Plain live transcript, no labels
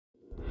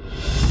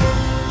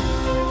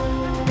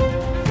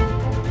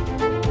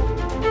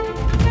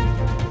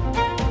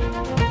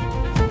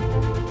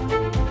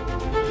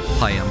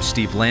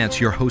Steve Lance,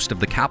 your host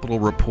of the Capitol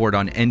Report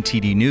on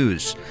NTD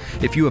News.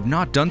 If you have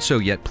not done so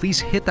yet,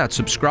 please hit that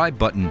subscribe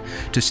button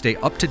to stay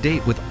up to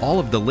date with all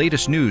of the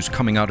latest news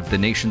coming out of the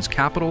nation's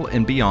capital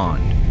and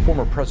beyond.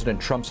 Former President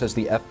Trump says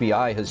the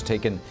FBI has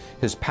taken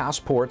his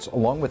passports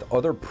along with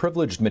other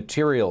privileged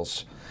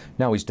materials.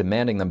 Now he's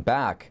demanding them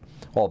back.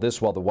 All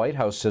this while the White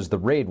House says the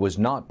raid was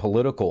not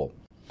political.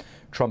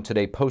 Trump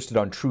today posted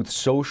on Truth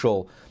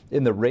Social,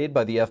 in the raid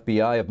by the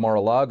FBI of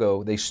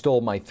Lago, they stole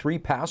my 3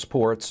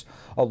 passports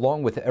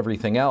along with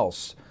everything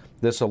else.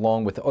 This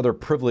along with other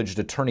privileged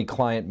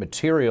attorney-client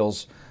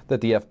materials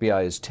that the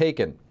FBI has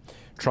taken.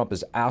 Trump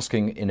is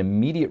asking an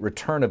immediate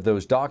return of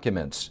those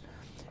documents.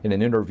 In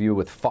an interview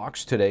with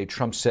Fox today,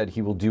 Trump said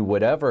he will do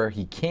whatever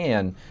he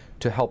can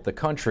to help the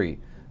country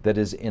that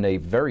is in a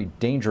very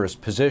dangerous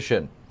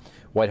position.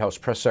 White House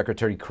Press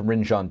Secretary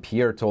Karine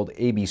Jean-Pierre told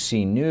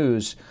ABC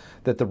News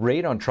that the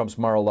raid on Trump's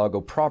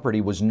Mar-a-Lago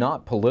property was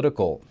not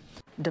political.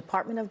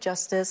 Department of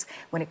Justice,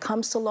 when it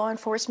comes to law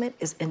enforcement,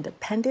 is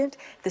independent.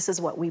 This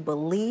is what we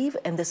believe,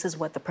 and this is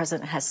what the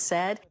president has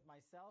said.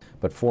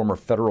 But former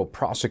federal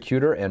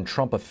prosecutor and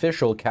Trump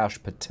official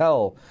Kash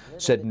Patel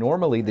said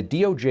normally the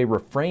DOJ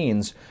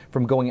refrains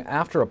from going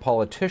after a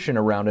politician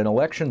around an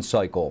election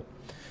cycle,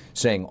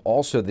 saying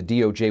also the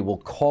DOJ will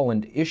call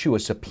and issue a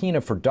subpoena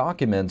for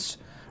documents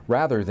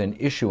rather than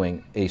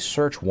issuing a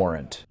search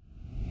warrant.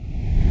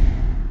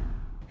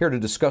 Here to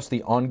discuss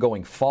the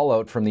ongoing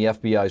fallout from the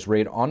FBI's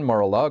raid on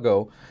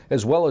Mar-a-Lago,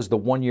 as well as the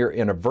one-year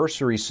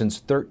anniversary since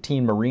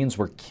 13 Marines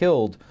were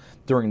killed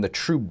during the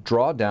troop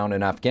drawdown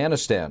in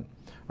Afghanistan.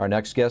 Our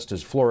next guest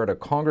is Florida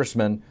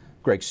Congressman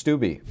Greg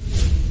Steube.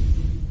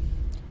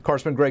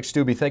 Congressman Greg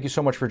Steube, thank you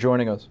so much for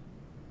joining us.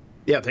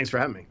 Yeah, thanks for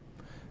having me.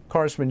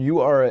 Congressman, you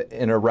are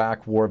an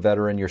Iraq war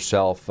veteran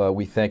yourself.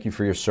 We thank you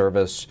for your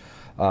service.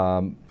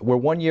 We're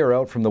 1 year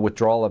out from the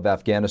withdrawal of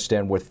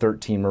Afghanistan, where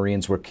 13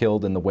 Marines were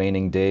killed in the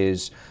waning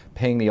days,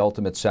 paying the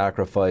ultimate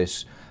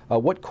sacrifice.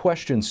 What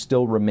questions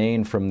still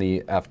remain from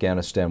the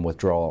Afghanistan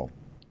withdrawal?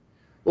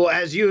 Well,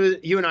 as you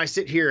and I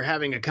sit here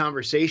having a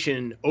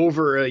conversation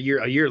over a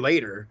year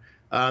later,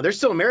 there's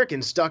still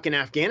Americans stuck in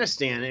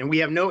Afghanistan, and we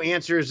have no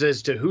answers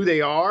as to who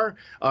they are.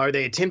 Are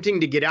they attempting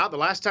to get out? The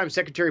last time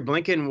Secretary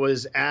Blinken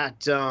was at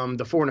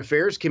the Foreign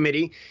Affairs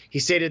Committee, he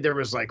stated there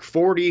was like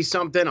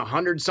 40-something,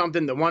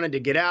 100-something that wanted to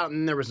get out,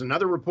 and there was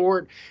another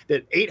report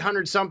that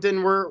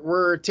 800-something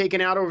were taken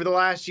out over the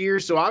last year.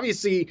 So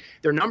obviously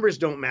their numbers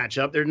don't match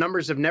up. Their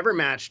numbers have never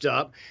matched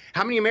up.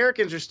 How many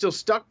Americans are still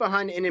stuck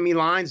behind enemy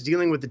lines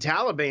dealing with the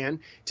Taliban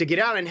to get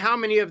out, and how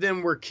many of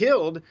them were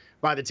killed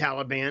by the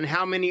Taliban?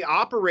 How many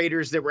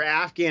operators that were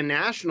Afghan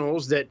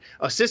nationals that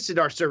assisted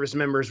our service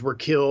members were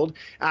killed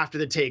after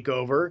the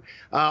takeover?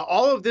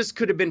 All of this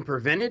could have been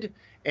prevented.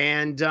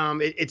 And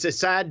it's a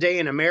sad day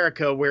in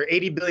America where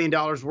 $80 billion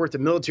worth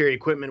of military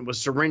equipment was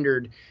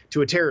surrendered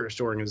to a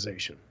terrorist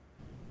organization.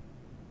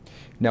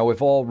 Now,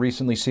 we've all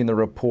recently seen the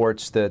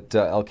reports that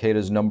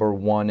al-Qaeda's number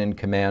 1 in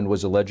command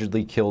was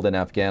allegedly killed in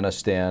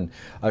Afghanistan.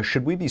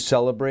 Should we be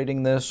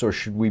celebrating this, or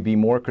should we be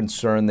more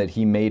concerned that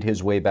he made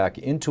his way back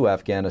into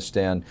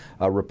Afghanistan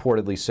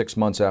reportedly 6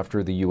 months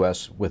after the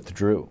U.S.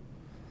 withdrew?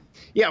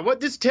 Yeah, what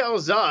this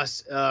tells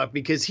us,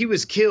 because he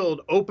was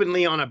killed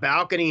openly on a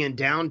balcony in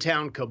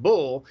downtown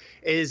Kabul,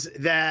 is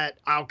that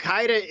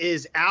al-Qaeda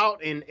is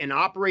out and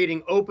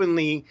operating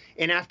openly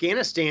in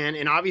Afghanistan.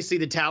 And obviously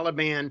the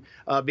Taliban,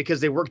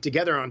 because they work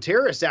together on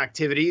terrorist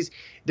activities,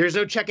 there's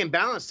no check and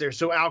balance there.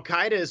 So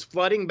al-Qaeda is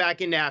flooding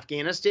back into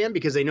Afghanistan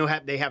because they know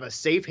they have a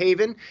safe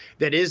haven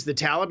that is the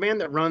Taliban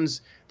that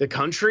runs the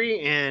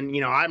country. And,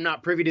 I'm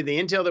not privy to the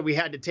intel that we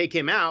had to take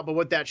him out. But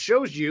what that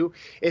shows you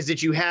is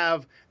that you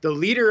have the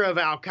leader of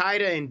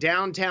al-Qaeda in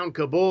downtown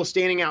Kabul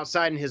standing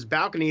outside in his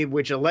balcony,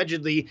 which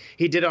allegedly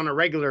he did on a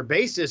regular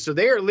basis. So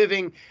they are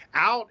living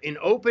out in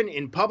open,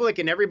 in public,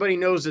 and everybody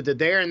knows that they're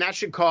there. And that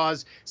should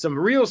cause some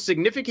real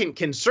significant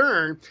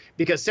concern,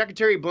 because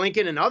Secretary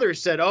Blinken and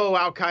others said,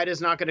 al-Qaeda is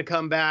not going to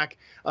come back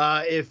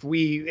if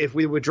we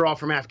withdraw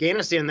from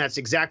Afghanistan. That's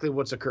exactly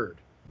what's occurred.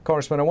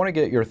 Congressman, I want to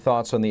get your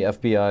thoughts on the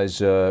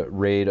FBI's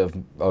raid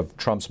of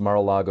Trump's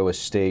Mar-a-Lago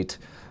estate.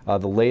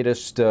 The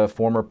latest,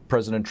 former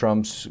President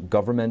Trump's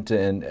government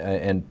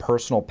and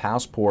personal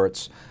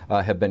passports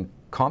have been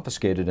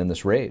confiscated in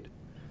this raid.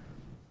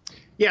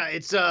 Yeah,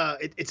 it's a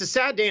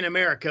sad day in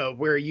America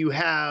where you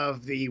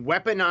have the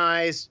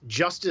weaponized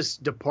Justice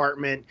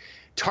Department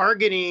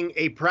targeting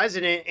a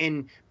president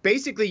and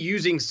basically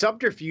using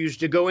subterfuge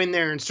to go in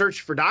there and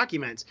search for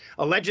documents.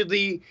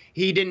 Allegedly,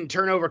 he didn't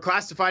turn over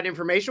classified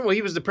information. Well,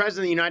 he was the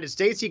president of the United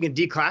States. He can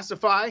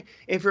declassify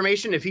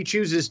information if he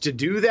chooses to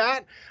do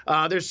that.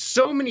 There's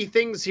so many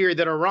things here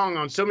that are wrong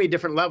on so many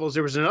different levels.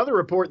 There was another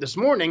report this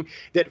morning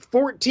that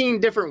 14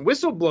 different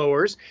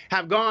whistleblowers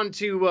have gone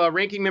to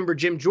Ranking Member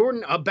Jim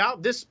Jordan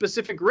about this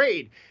specific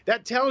raid.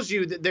 That tells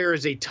you that there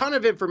is a ton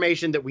of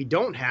information that we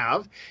don't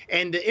have,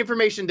 and the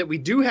information that we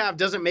do have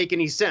doesn't make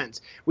any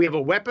sense. We have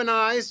a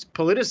weaponized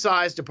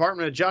politicized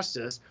Department of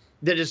Justice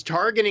that is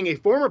targeting a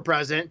former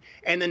president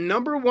and the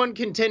number one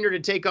contender to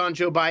take on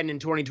Joe Biden in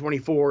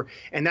 2024.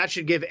 And that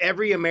should give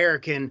every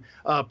American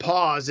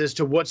pause as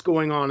to what's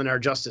going on in our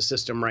justice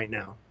system right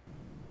now.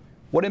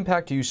 What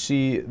impact do you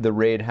see the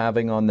raid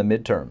having on the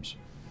midterms?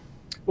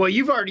 Well,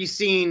 you've already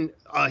seen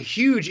a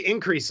huge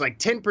increase, like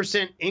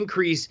 10%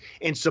 increase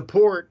in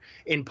support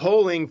in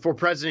polling for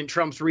President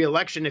Trump's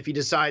reelection if he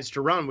decides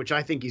to run, which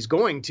I think he's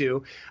going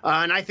to.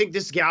 And I think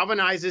this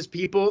galvanizes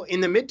people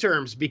in the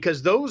midterms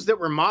because those that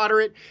were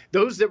moderate,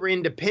 those that were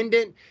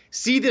independent,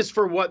 see this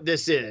for what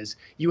this is.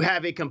 You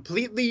have a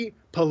completely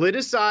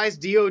politicized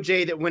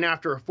DOJ that went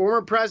after a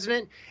former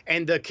president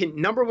and the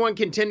number one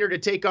contender to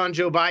take on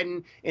Joe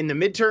Biden in the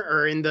midterm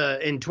or in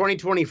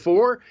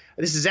 2024.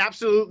 This is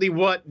absolutely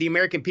what the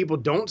American people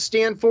don't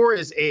stand for,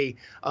 is a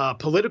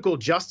political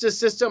justice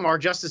system. Our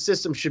justice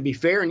system should be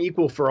fair and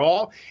equal for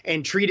all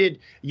and treated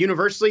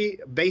universally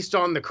based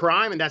on the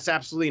crime. And that's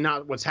absolutely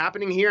not what's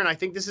happening here. And I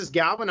think this is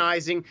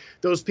galvanizing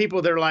those people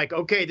that are like,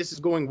 okay, this is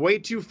going way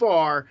too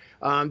far.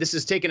 This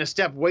is taking a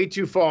step way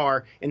too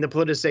far in the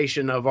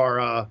politicization of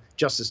our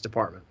Justice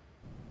Department.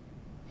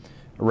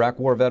 Iraq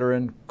War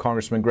veteran,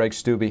 Congressman Greg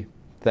Steube,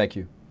 thank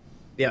you.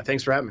 Yeah,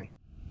 thanks for having me.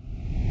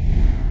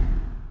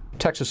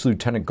 Texas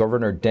Lieutenant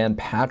Governor Dan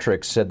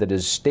Patrick said that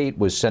his state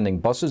was sending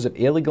buses of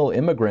illegal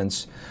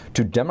immigrants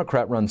to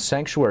Democrat-run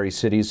sanctuary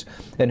cities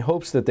in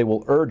hopes that they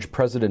will urge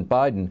President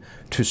Biden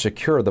to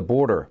secure the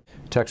border.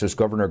 Texas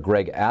Governor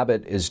Greg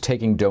Abbott is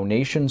taking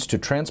donations to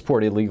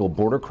transport illegal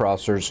border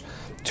crossers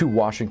to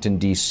Washington,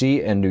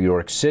 D.C. and New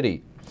York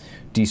City.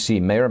 D.C.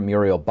 Mayor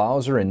Muriel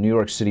Bowser and New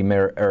York City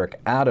Mayor Eric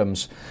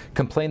Adams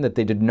complained that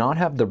they did not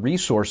have the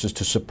resources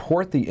to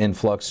support the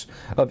influx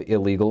of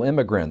illegal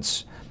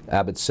immigrants.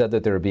 Abbott said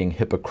that they were being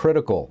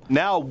hypocritical.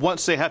 Now,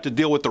 once they have to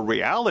deal with the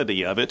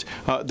reality of it,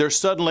 they're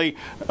suddenly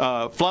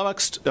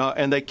flummoxed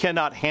and they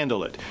cannot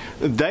handle it.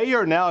 They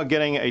are now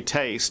getting a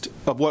taste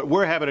of what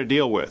we're having to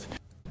deal with.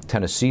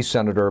 Tennessee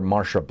Senator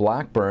Marsha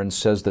Blackburn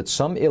says that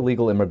some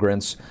illegal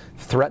immigrants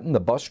threaten the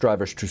bus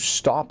drivers to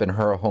stop in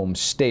her home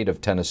state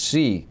of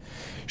Tennessee.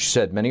 She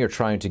said many are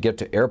trying to get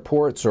to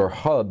airports or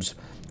hubs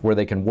where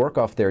they can work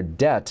off their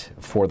debt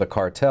for the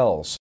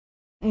cartels.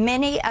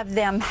 Many of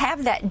them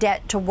have that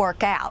debt to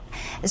work out.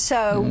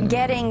 So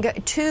getting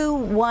to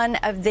one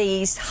of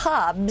these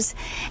hubs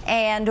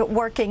and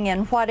working in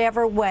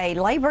whatever way,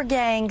 labor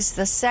gangs,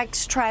 the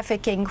sex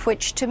trafficking,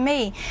 which to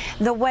me,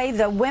 the way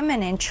the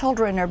women and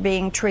children are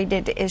being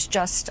treated is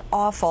just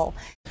awful.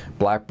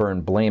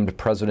 Blackburn blamed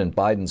President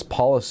Biden's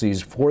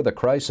policies for the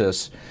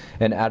crisis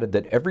and added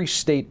that every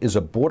state is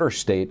a border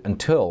state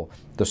until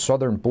the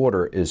southern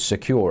border is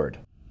secured.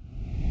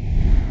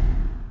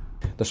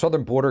 The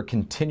southern border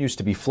continues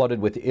to be flooded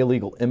with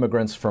illegal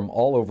immigrants from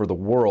all over the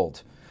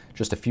world.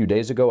 Just a few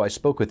days ago, I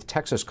spoke with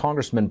Texas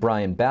Congressman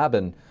Brian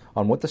Babin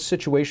on what the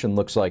situation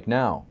looks like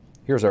now.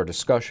 Here's our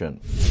discussion.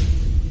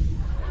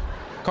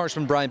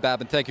 Congressman Brian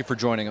Babin, thank you for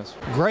joining us.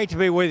 Great to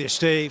be with you,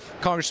 Steve.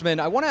 Congressman,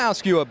 I want to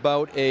ask you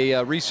about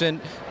a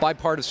recent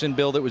bipartisan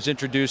bill that was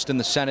introduced in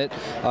the Senate.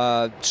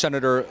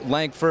 Senator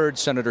Lankford,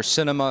 Senator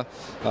Sinema,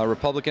 a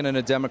Republican and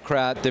a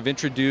Democrat, they've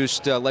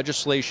introduced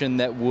legislation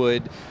that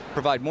would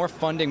provide more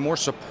funding, more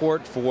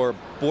support for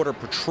Border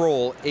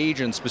Patrol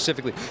agents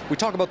specifically. We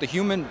talk about the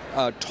human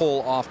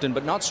toll often,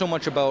 but not so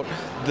much about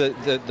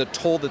the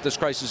toll that this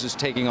crisis is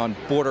taking on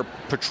Border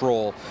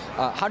Patrol.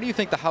 How do you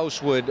think the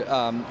House would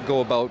go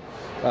about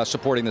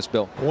supporting this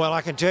bill? Well,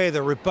 I can tell you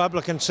the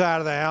Republican side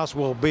of the House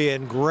will be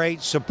in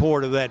great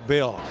support of that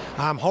bill.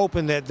 I'm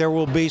hoping that there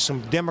will be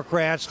some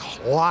Democrats,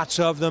 lots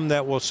of them,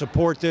 that will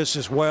support this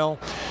as well,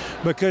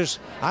 because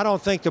I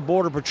don't think the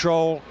Border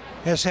Patrol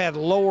has had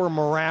lower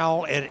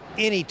morale at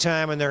any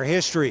time in their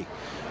history.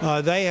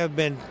 They have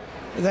been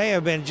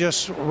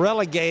just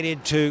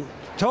relegated to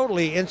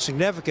totally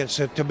insignificance,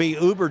 to be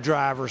Uber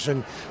drivers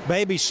and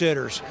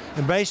babysitters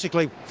and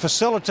basically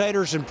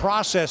facilitators and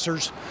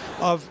processors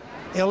of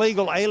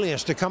illegal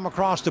aliens to come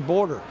across the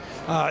border.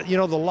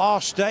 The law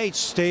states,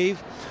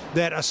 Steve,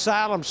 that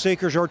asylum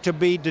seekers are to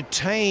be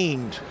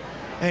detained,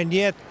 and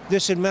yet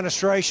this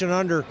administration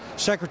under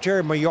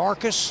Secretary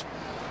Mayorkas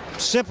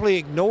simply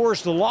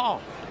ignores the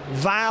law,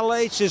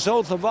 violates his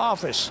oath of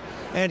office,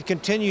 and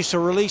continues to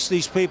release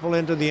these people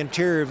into the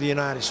interior of the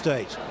United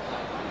States.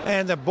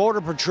 And the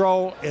Border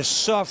Patrol is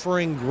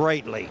suffering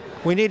greatly.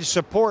 We need to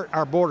support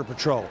our Border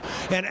Patrol.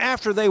 And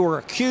after they were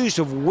accused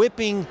of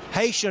whipping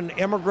Haitian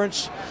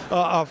immigrants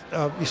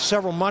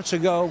several months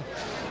ago,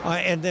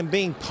 and then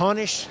being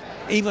punished,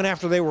 even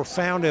after they were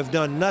found to have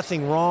done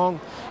nothing wrong,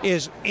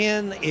 is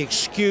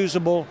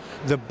inexcusable.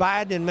 The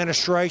Biden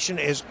administration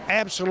is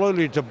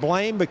absolutely to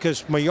blame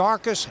because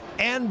Mayorkas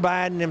and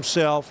Biden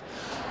himself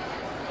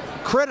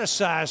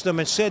criticized them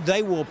and said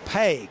they will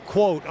pay,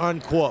 quote,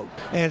 unquote.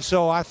 And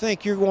so I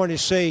think you're going to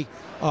see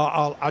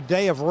a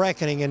day of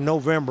reckoning in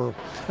November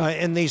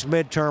in these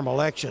midterm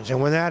elections.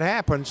 And when that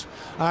happens,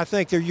 I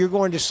think that you're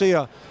going to see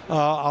a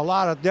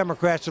lot of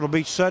Democrats that will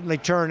be suddenly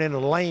turned into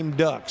lame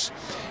ducks.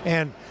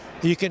 And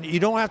You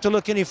don't have to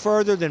look any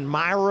further than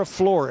Myra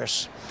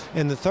Flores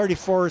in the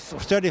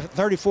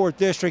 34th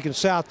District in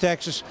South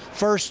Texas,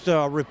 first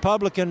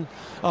Republican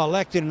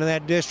elected in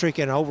that district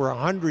in over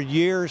 100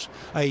 years,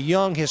 a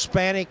young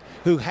Hispanic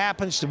who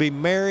happens to be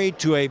married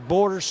to a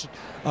Border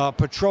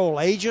Patrol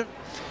agent.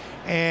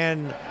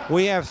 And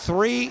we have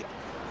three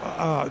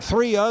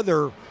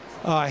other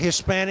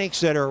Hispanics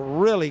that are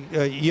really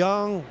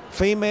young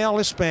female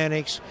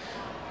Hispanics.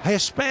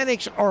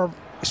 Hispanics are,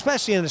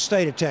 especially in the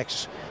state of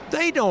Texas,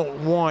 they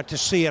don't want to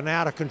see an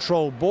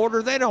out-of-control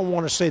border. They don't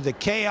want to see the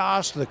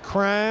chaos, the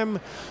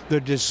crime,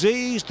 the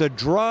disease, the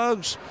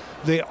drugs,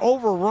 the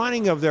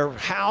overrunning of their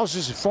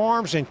houses,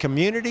 farms, and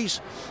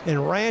communities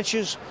and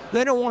ranches.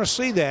 They don't want to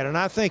see that, and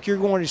I think you're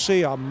going to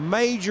see a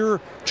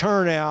major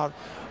turnout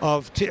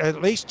of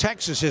at least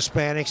Texas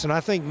Hispanics, and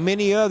I think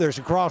many others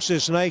across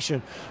this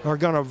nation are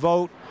going to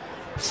vote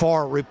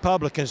for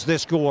Republicans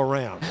this go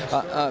around.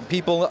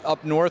 People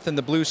up north in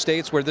the blue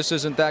states where this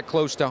isn't that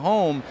close to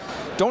home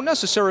don't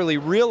necessarily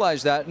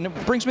realize that. And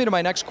it brings me to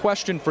my next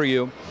question for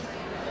you.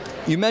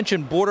 You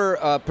mentioned Border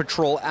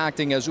Patrol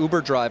acting as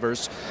Uber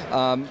drivers.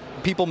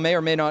 People may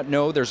or may not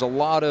know there's a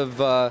lot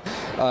of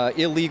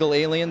illegal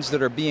aliens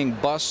that are being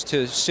bused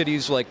to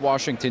cities like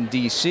Washington,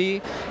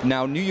 D.C.,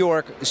 now New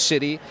York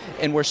City,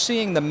 and we're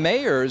seeing the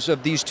mayors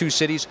of these two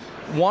cities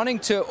wanting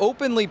to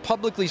openly,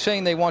 publicly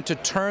saying they want to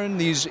turn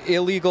these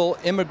illegal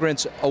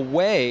immigrants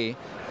away.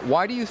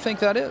 Why do you think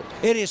that is?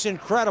 It is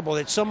incredible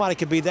that somebody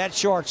could be that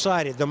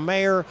short-sighted. The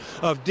mayor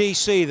of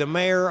D.C., the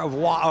mayor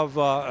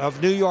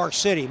of New York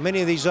City,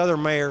 many of these other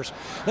mayors.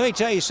 Let me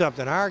tell you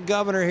something. Our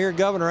governor here,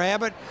 Governor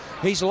Abbott,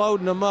 he's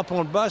loading them up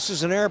on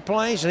buses and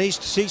airplanes, and he's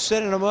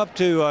sending them up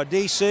to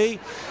D.C.,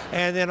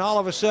 and then all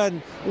of a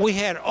sudden we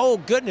had, oh,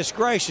 goodness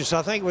gracious,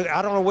 I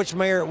don't know which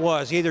mayor it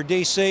was, either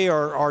D.C.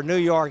 or New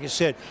York, it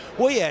said,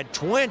 we had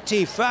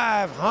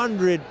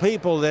 2,500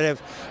 people that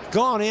have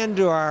gone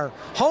into our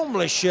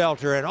homeless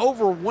shelter and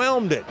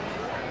overwhelmed it.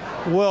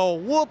 Well,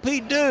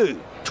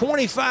 whoopee-doo,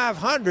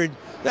 2,500,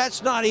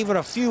 that's not even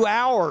a few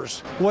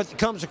hours what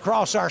comes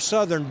across our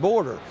southern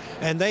border.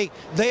 And they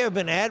have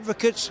been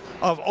advocates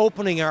of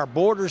opening our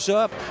borders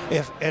up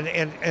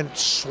and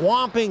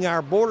swamping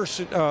our border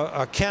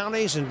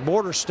counties and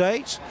border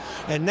states.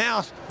 And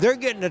now they're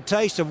getting a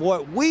taste of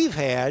what we've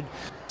had.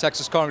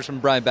 Texas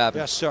Congressman Brian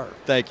Babin. Yes, sir.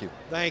 Thank you.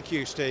 Thank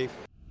you, Steve.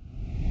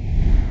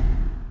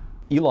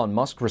 Elon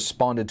Musk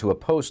responded to a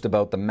post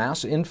about the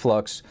mass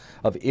influx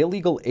of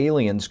illegal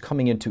aliens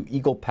coming into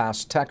Eagle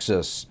Pass,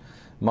 Texas.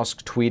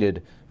 Musk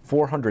tweeted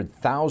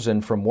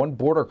 400,000 from one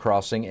border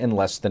crossing in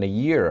less than a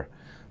year.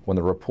 When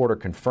the reporter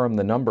confirmed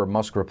the number,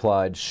 Musk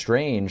replied,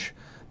 "Strange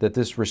that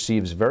this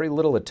receives very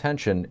little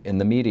attention in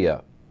the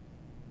media."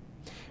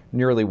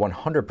 Nearly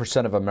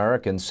 100% of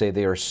Americans say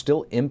they are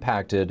still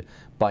impacted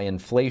by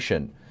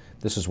inflation.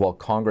 This is while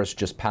Congress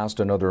just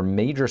passed another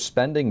major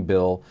spending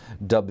bill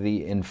dubbed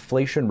the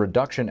Inflation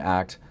Reduction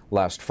Act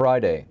last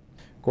Friday.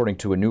 According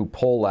to a new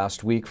poll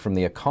last week from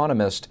The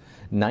Economist,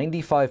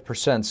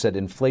 95% said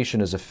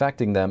inflation is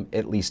affecting them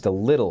at least a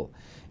little,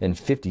 and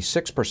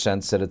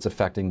 56% said it's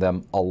affecting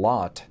them a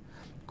lot.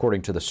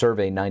 According to the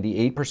survey,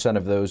 98%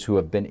 of those who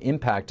have been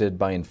impacted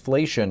by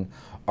inflation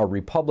are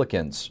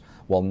Republicans,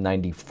 while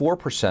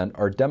 94%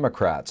 are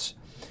Democrats.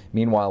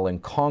 Meanwhile, in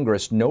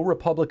Congress, no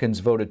Republicans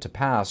voted to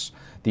pass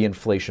the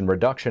Inflation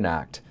Reduction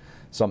Act.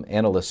 Some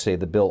analysts say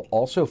the bill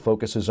also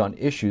focuses on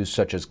issues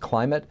such as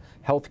climate,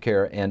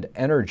 healthcare, and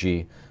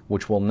energy,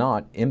 which will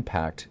not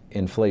impact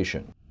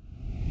inflation.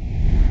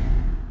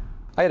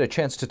 I had a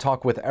chance to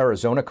talk with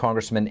Arizona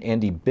Congressman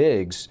Andy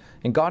Biggs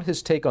and got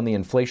his take on the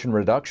Inflation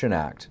Reduction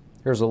Act.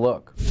 Here's a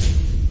look.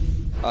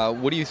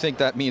 What do you think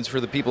that means for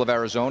the people of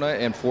Arizona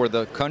and for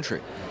the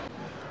country?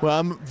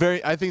 Well,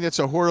 I think that's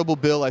a horrible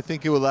bill. I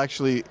think it will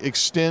actually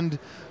extend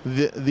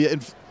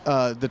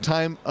the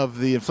time of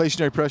the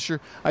inflationary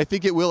pressure. I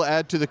think it will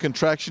add to the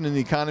contraction in the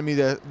economy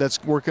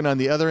that's working on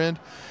the other end.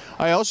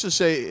 I also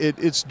say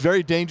it's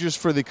very dangerous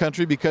for the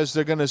country because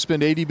they're going to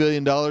spend $80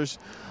 billion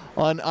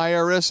on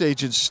IRS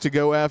agents to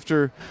go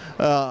after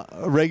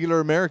regular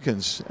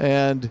Americans,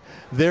 and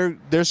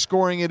they're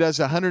scoring it as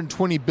a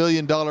 $120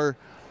 billion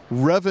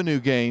revenue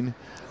gain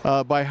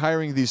by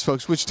hiring these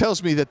folks, which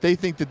tells me that they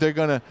think that they're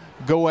going to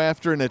go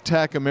after and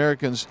attack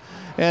Americans.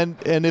 And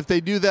if they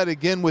do that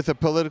again with a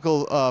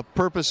political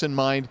purpose in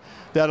mind,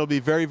 that'll be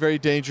very, very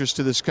dangerous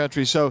to this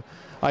country. So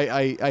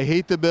I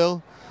hate the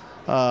bill.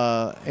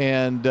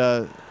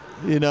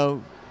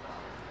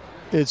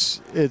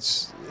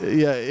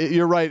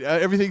 You're right.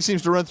 Everything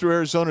seems to run through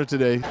Arizona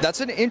today. That's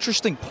an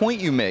interesting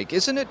point you make.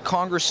 Isn't it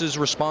Congress's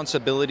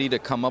responsibility to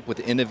come up with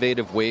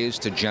innovative ways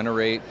to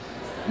generate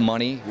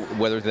money,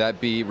 whether that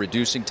be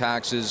reducing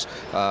taxes,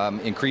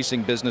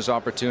 increasing business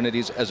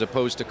opportunities, as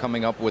opposed to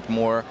coming up with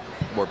more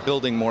or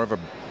building more of a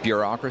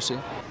bureaucracy?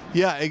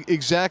 Yeah,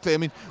 exactly. I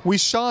mean, we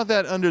saw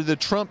that under the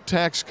Trump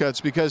tax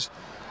cuts because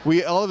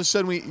all of a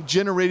sudden we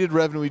generated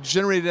revenue, we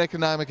generated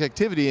economic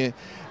activity,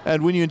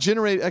 and when you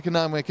generate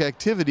economic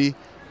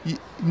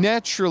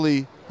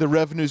naturally the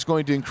revenue is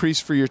going to increase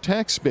for your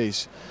tax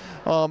base.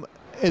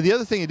 And the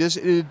other thing it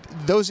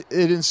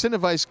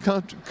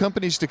incentivized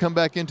companies to come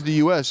back into the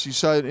U.S. You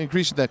saw an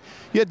increase in that.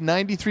 You had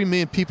 93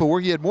 million people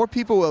working. You had more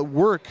people at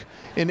work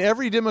in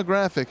every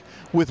demographic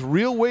with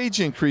real wage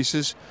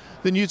increases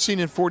than you'd seen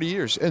in 40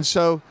 years. And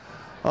so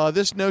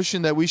this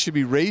notion that we should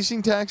be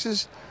raising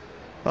taxes,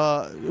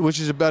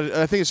 which is about,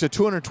 I think it's a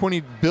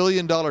 $220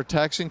 billion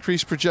tax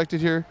increase projected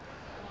here,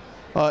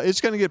 it's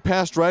going to get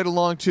passed right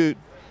along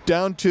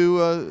down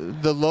to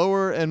the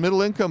lower and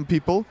middle income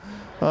people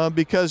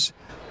because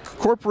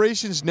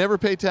corporations never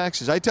pay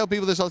taxes. I tell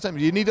people this all the time.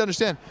 You need to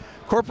understand,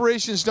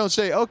 corporations don't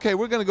say, okay,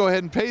 we're going to go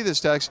ahead and pay this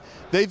tax.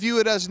 They view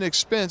it as an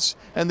expense,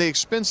 and they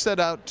expense that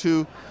out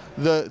to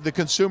the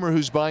consumer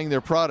who's buying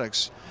their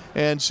products.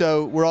 And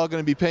so we're all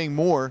going to be paying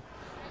more.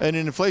 And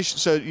in inflation,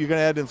 so you're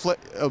going to add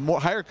a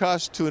higher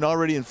cost to an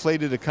already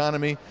inflated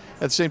economy.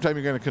 At the same time,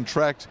 you're going to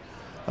contract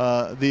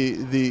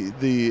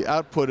the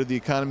output of the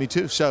economy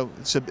too. So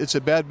it's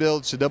a bad bill.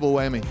 It's a double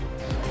whammy.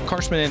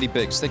 Congressman Andy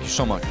Biggs, thank you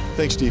so much.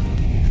 Thanks, Steve.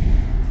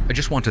 I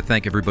just want to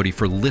thank everybody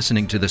for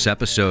listening to this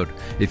episode.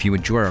 If you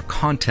enjoy our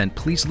content,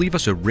 please leave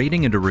us a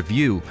rating and a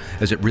review,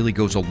 as it really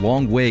goes a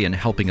long way in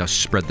helping us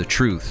spread the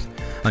truth.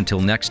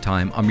 Until next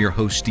time, I'm your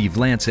host, Steve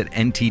Lance at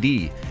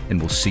NTD, and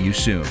we'll see you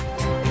soon.